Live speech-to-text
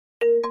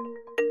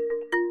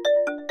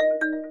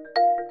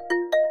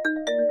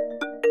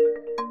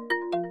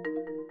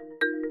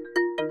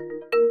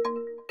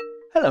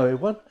Hello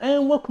everyone,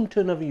 and welcome to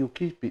another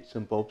Yorkies Bits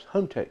and Bobs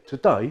Home Tech.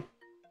 Today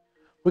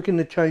we're going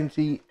to change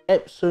the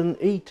Epson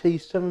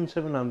ET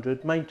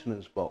 7700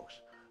 maintenance box,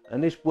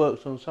 and this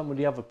works on some of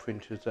the other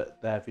printers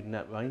that they have in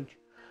that range.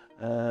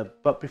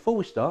 But before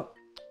we start,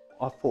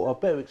 I thought I'd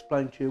better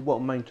explain to you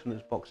what a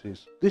maintenance box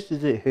is. This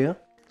is it here.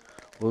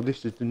 Well,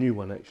 this is the new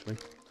one actually,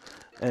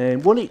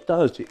 and what it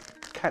does, it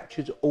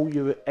captures all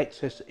your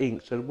excess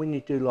ink. So when you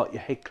do like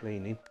your head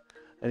cleaning,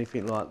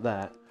 anything like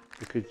that,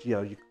 because you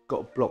know you've got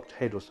a blocked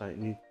head or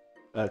something,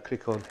 you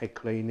click on head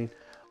cleaning,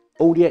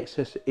 all the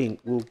excess ink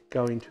will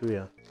go into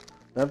here.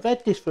 Now I've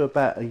had this for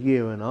about a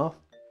year and a half,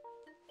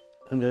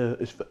 and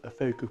it's a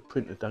very good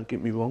printer, don't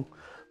get me wrong,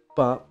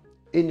 but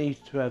it needs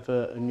to have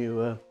a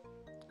new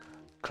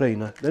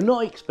cleaner. They're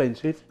not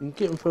expensive, you can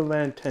get them for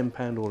around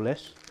 £10 or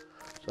less.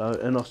 So,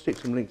 and I'll stick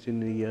some links in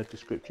the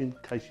description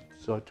in case you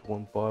decide to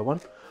want to buy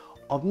one.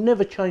 I've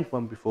never changed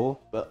one before,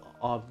 but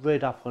I've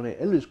read up on it.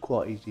 It looks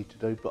quite easy to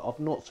do, but I've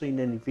not seen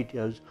any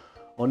videos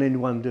on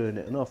anyone doing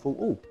it, and I thought,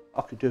 oh,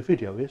 I could do a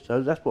video here,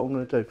 so that's what I'm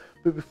going to do.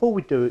 But before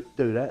we do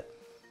that,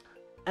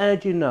 how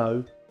do you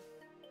know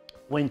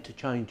when to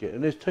change it?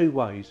 And there's two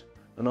ways,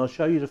 and I'll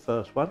show you the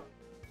first one.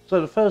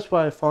 So the first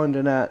way of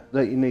finding out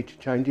that you need to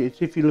change it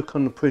is if you look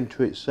on the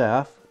printer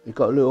itself, you've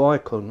got a little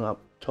icon up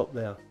top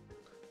there.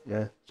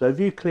 Yeah. So if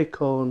you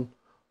click on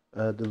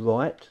the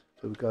right,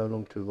 so we go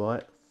along to the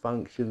right,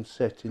 function,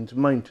 settings,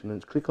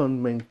 maintenance, click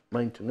on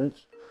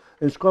maintenance,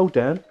 and scroll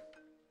down,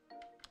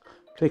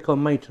 click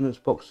on maintenance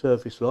box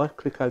service life,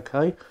 click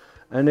OK,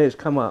 and it's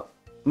come up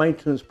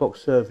maintenance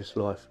box service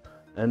life,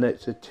 and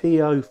it's a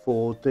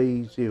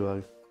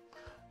T04D0.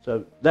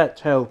 So that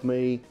tells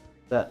me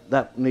that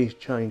that needs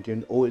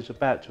changing, or it's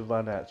about to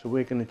run out. So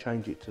we're going to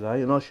change it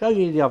today, and I'll show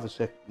you the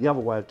other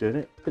way of doing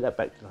it. Put that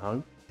back to the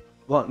home.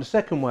 Right, and the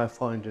second way of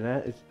finding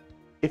out is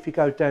if you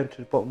go down to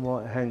the bottom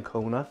right hand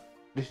corner.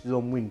 This is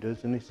on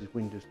Windows and this is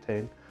Windows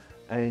 10,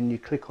 and you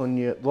click on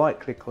your right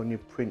click on your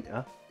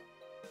printer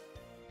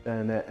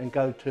down there and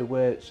go to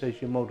where it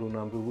says your model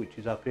number, which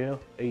is up here,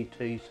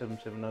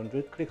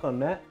 ET7700. Click on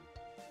that,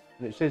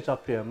 and it says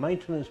up here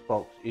maintenance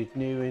box is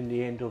nearing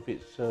the end of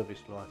its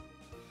service life.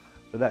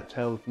 So that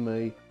tells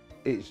me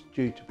it's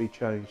due to be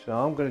changed. So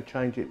I'm going to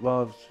change it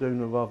rather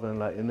sooner rather than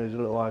later, and there's a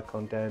little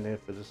icon down there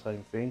for the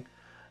same thing,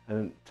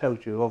 and it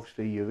tells you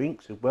obviously your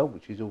inks as well,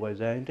 which is always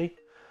handy.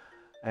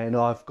 And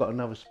I've got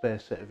another spare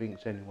set of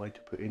inks anyway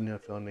to put in there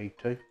if I need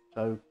to,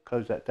 so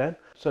close that down.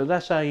 So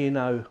that's how you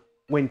know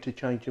when to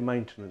change your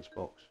maintenance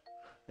box.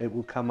 It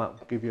will come up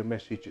and give you a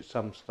message at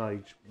some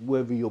stage,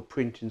 whether you're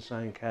printing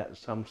something out at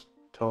some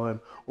time,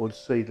 or to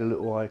see the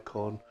little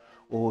icon,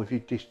 or if you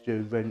just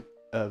do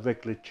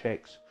regular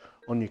checks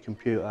on your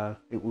computer,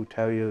 it will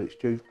tell you it's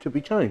due to be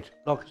changed.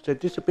 Like I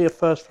said, this will be a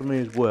first for me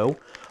as well.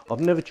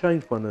 I've never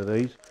changed one of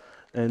these,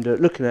 and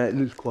looking at it, it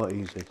looks quite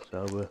easy.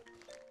 So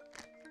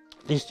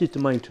this is the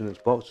maintenance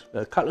box.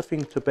 A couple of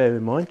things to bear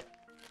in mind.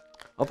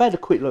 I've had a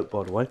quick look,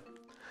 by the way.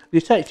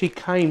 This actually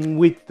came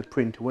with the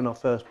printer when I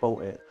first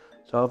bought it.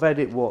 So I've had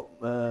it, what,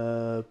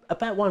 about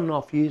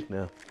 1.5 years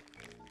now.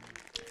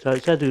 So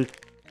it's had a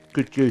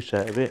good juice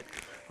out of it.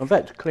 I've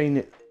had to clean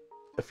it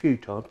a few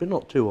times, but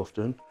not too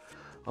often.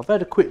 I've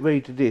had a quick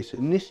read of this,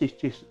 and this is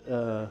just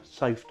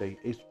safety.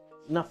 It's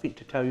nothing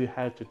to tell you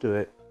how to do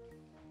it.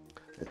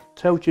 It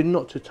tells you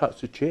not to touch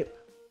the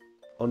chip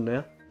on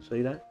there,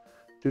 see that?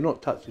 Do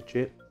not touch the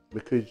chip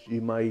because you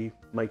may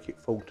make it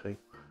faulty,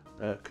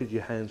 because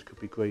your hands could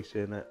be greasy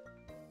and that.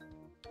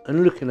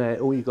 And looking at it,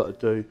 all you got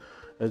to do,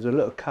 there's a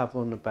little cover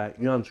on the back,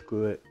 you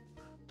unscrew it,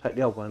 take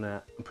the old one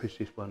out and push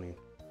this one in.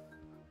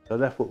 So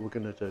that's what we're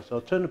going to do. So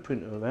I'll turn the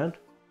printer around.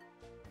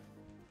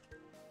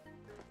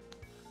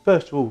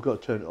 First of all, we've got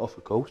to turn it off,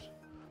 of course.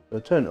 So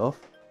I'll turn it off,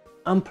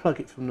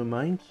 unplug it from the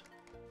mains,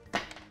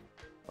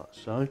 like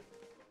so.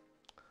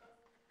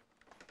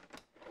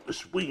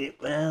 Swing it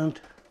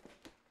round.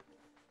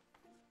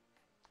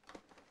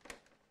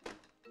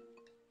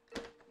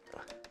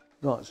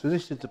 Right, so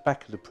this is the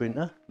back of the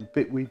printer, the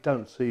bit we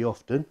don't see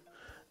often,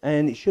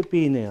 and it should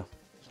be in here.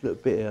 This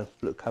little bit here,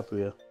 little cover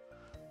here.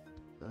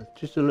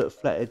 Just a little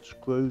flathead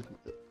screw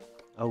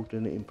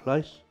holding it in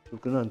place. So we're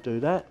going to undo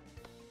that.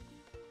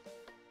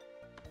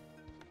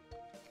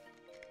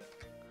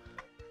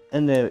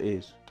 And there it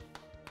is.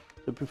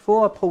 So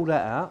before I pull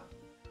that out,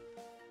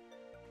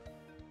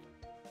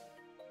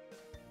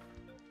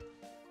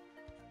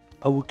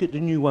 I will get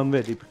the new one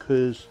ready,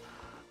 because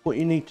what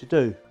you need to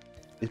do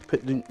is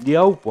put the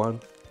old one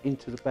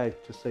into the bag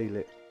to seal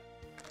it.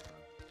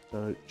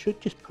 So it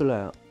should just pull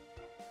out.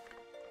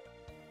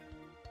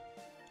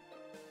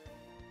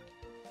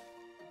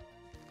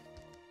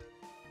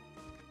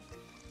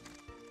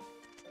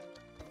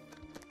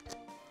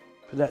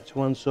 Put that to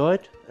one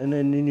side, and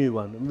then the new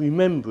one. And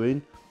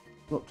remembering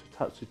not to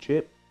touch the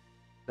chip,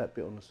 that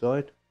bit on the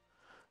side.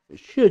 It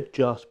should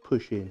just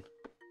push in.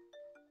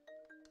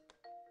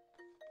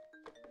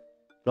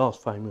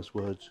 Last famous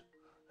words.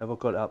 Have I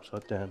got it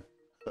upside down?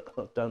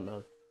 I don't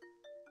know.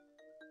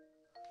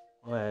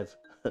 I have.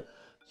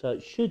 So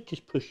it should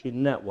just push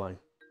in that way.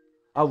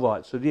 Oh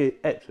right, so the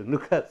Epson,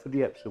 look out for the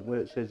Epson, where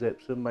it says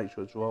Epson, make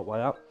sure it's the right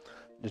way up.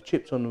 The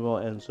chip's on the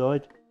right hand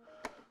side,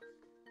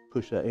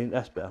 push that in,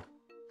 that's better.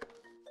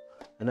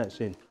 And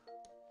that's in.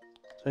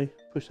 See,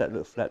 push that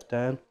little flap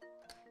down.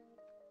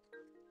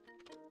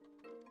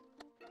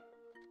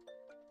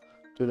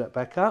 Do that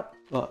back up.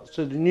 Right,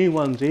 so the new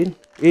one's in,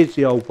 here's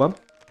the old one.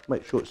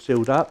 Make sure it's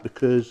sealed up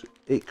because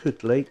it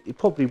could leak. It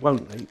probably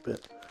won't leak,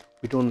 but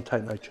we don't want to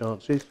take no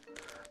chances.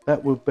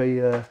 That will be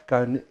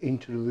going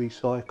into the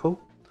recycle.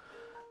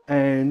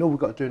 And all we've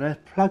got to do now is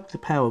plug the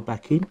power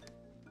back in.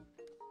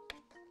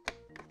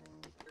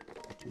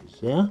 Which is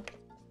there.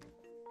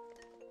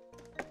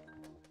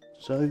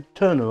 So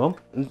turn her on.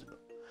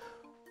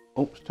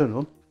 Oops, turn her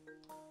on.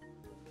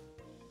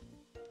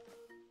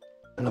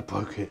 And I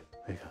broke it.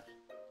 There you go.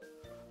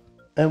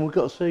 And we've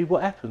got to see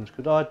what happens,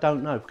 because I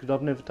don't know, because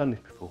I've never done this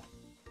before.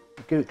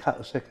 I'll give it a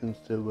couple of seconds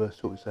to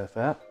sort itself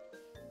out.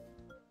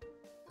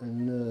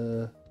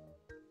 And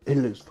it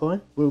looks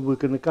fine. We're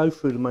going to go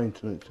through the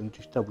maintenance and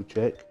just double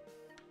check.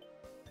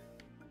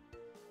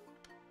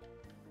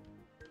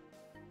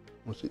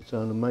 What's it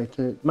saying on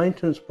maintenance?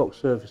 Maintenance box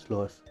service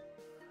life.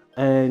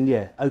 And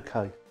yeah,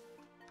 okay.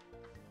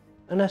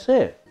 And that's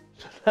it.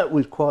 So that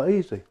was quite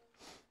easy.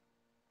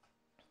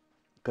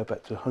 Go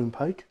back to the home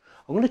page.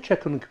 I'm going to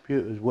check on the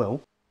computer as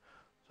well.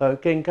 So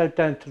again, go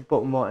down to the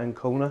bottom right hand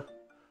corner,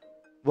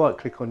 right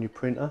click on your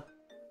printer,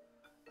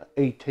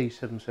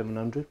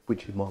 ET7700,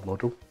 which is my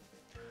model,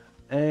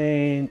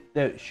 and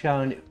there it's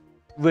showing it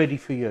ready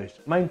for use.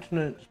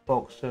 Maintenance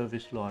box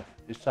service life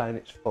is saying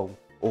it's full,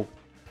 or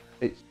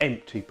it's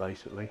empty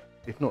basically.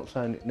 It's not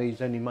saying it needs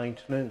any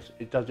maintenance,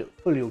 it does it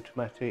fully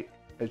automatic,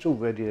 it's all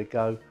ready to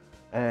go,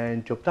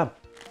 and job done.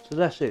 So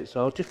that's it.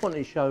 So I just wanted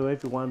to show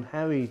everyone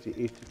how easy it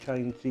is to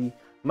change the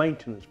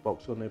maintenance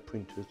box on their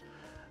printers,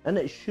 and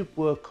it should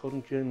work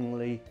on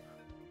generally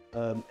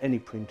any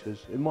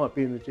printers. It might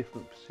be in a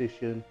different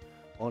position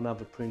on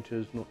other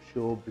printers, not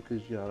sure,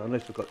 because you know,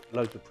 unless I've got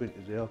loads of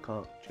printers here, I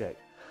can't check.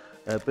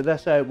 But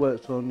that's how it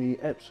works on the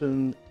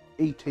Epson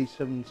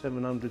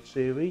ET7700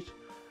 series,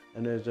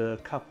 and there's a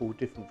couple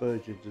different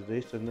versions of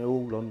this, and they're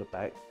all on the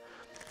back.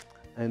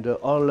 And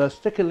I'll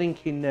stick a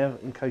link in there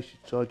in case you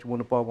decide you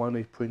want to buy one of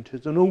these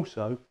printers, and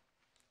also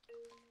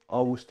I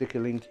will stick a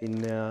link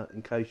in there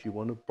in case you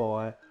want to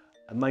buy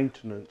a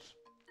maintenance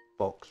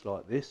box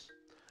like this,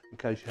 in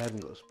case you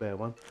haven't got a spare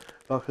one.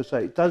 Like I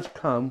say, it does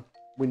come,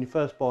 when you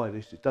first buy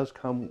this, it does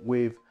come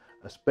with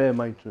a spare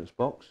maintenance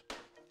box,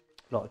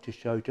 like I just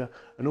showed you,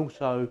 and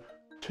also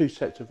 2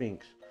 sets of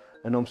inks.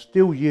 And I'm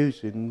still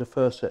using the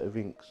first set of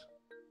inks.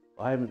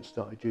 I haven't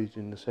started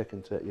using the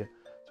second set yet.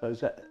 So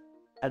it's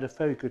had a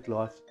very good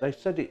life. They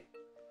said the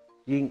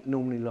ink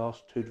normally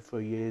lasts 2 to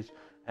 3 years,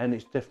 and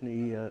it's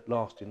definitely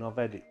lasting. I've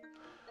had it,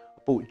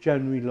 I bought it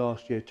January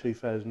last year,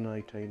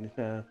 2018. It's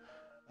now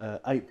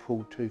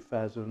April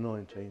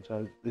 2019,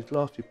 so it's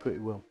lasted pretty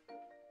well.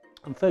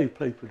 I'm very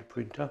pleased with the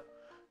printer.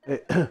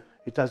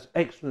 It does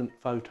excellent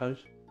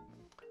photos,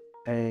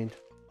 and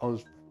I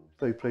was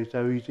very pleased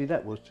how easy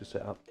that was to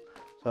set up.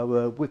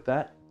 So with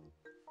that,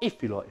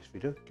 if you like this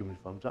video, give me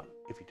a thumbs up.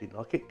 If you didn't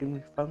like it, give me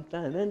a thumbs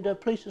down,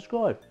 and please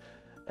subscribe.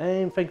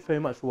 And thank you very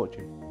much for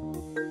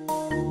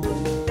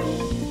watching.